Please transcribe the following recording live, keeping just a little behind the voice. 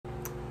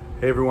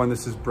Hey everyone,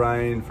 this is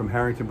Brian from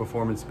Harrington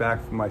Performance,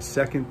 back for my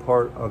second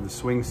part of the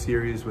swing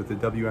series with the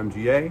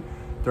WMGA.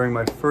 During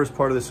my first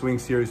part of the swing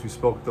series, we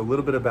spoke a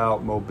little bit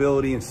about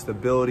mobility and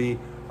stability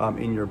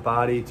in your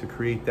body to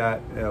create that,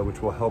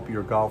 which will help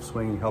your golf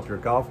swing and help your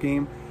golf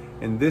game.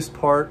 In this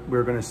part,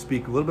 we're going to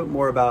speak a little bit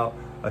more about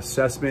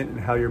assessment and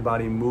how your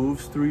body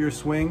moves through your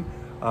swing,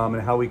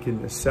 and how we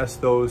can assess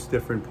those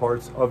different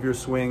parts of your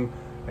swing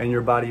and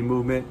your body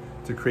movement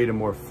to create a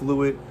more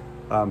fluid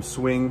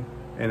swing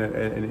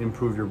and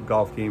improve your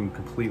golf game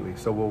completely.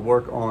 So we'll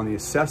work on the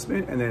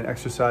assessment and then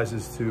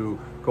exercises to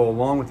go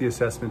along with the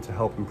assessment to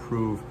help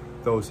improve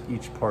those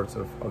each parts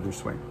of your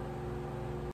swing.